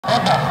MCAs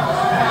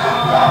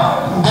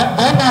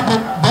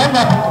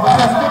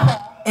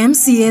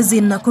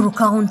in Nakuru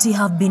County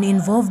have been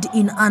involved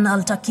in an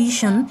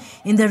altercation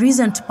in the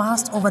recent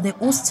past over the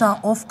ouster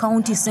of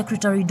County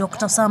Secretary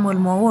Dr. Samuel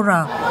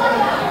Mwaura,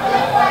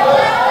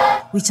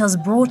 which has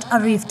brought a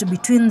rift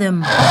between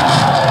them.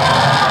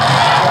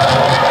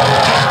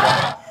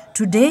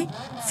 Today,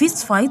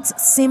 fistfights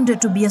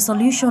seemed to be a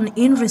solution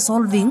in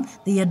resolving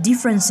their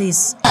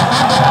differences.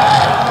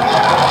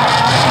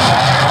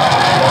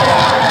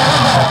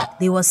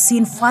 They were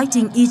seen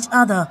fighting each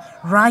other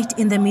right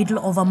in the middle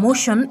of a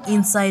motion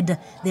inside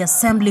the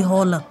assembly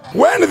hall.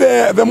 When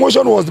the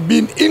motion was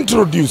being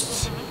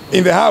introduced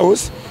in the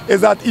House,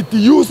 is that it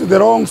used the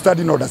wrong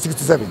standing order,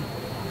 67.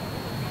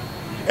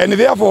 And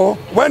therefore,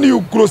 when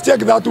you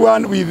cross-check that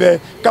one with the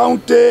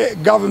County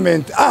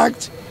Government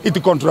Act, it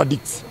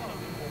contradicts.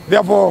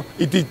 Therefore,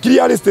 it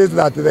clearly states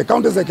that the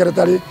County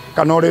Secretary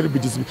can already be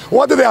dismissed.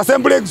 What the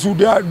Assembly should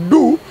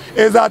do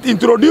is that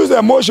introduce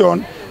a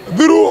motion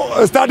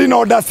through Standing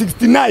Order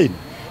 69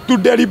 to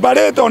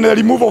deliberate on the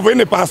removal of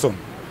any person.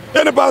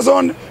 Any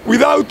person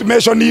without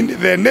mentioning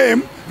the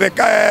name,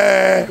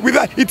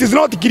 it is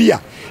not clear.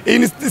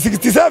 In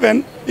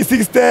 67,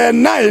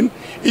 69,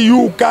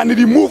 you can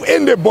remove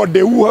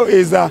anybody who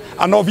is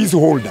an office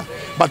holder.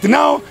 But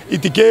now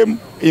it came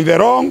in the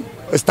wrong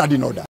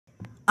Standing Order.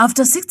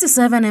 After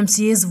 67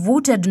 MCAs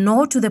voted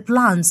no to the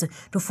plans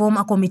to form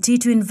a committee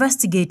to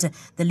investigate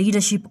the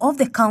leadership of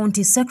the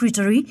county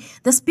secretary,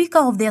 the Speaker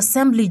of the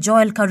Assembly,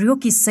 Joel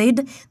Kariuki,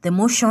 said the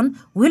motion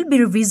will be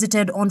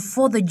revisited on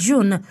 4th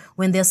June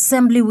when the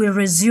Assembly will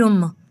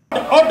resume.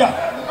 Order!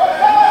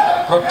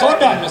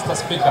 Order, Mr.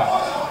 Speaker.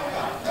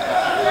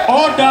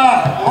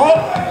 Order!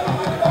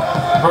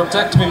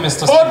 Protect me,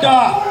 Mr. Speaker.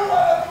 Order!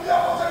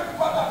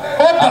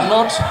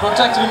 Cannot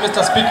protect me,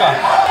 Mr. Speaker.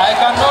 I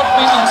cannot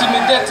be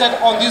intimidated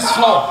on this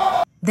floor.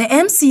 The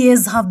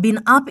MCAs have been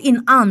up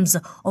in arms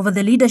over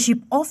the leadership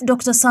of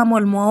Dr.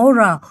 Samuel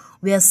Mwaura,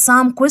 where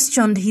some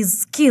questioned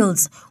his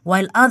skills,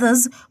 while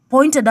others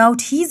pointed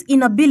out his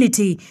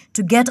inability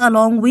to get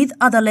along with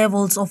other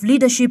levels of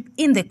leadership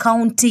in the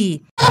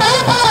county.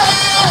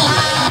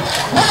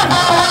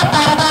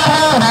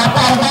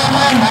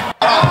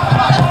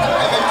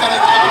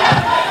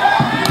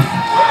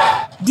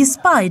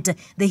 Despite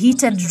the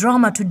heated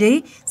drama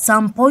today,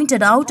 some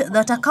pointed out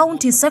that a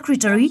county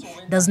secretary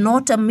does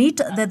not meet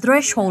the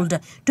threshold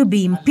to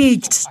be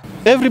impeached.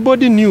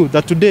 Everybody knew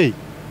that today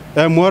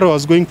Mwaura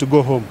was going to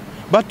go home.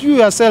 But you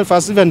yourself,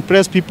 as even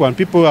press people and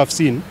people who have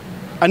seen,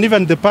 and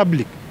even the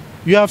public,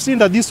 you have seen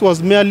that this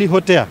was merely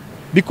hot air.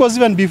 Because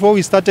even before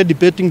we started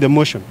debating the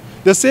motion,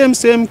 the same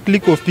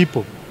clique of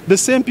people, the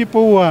same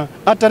people who are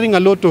uttering a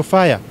lot of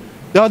fire,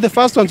 they are the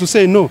first ones to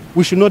say, no,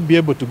 we should not be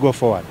able to go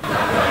forward.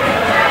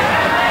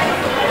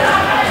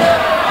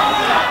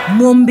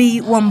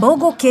 Mombi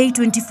Wambogo,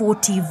 K24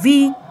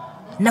 TV,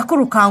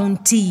 Nakuru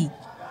County.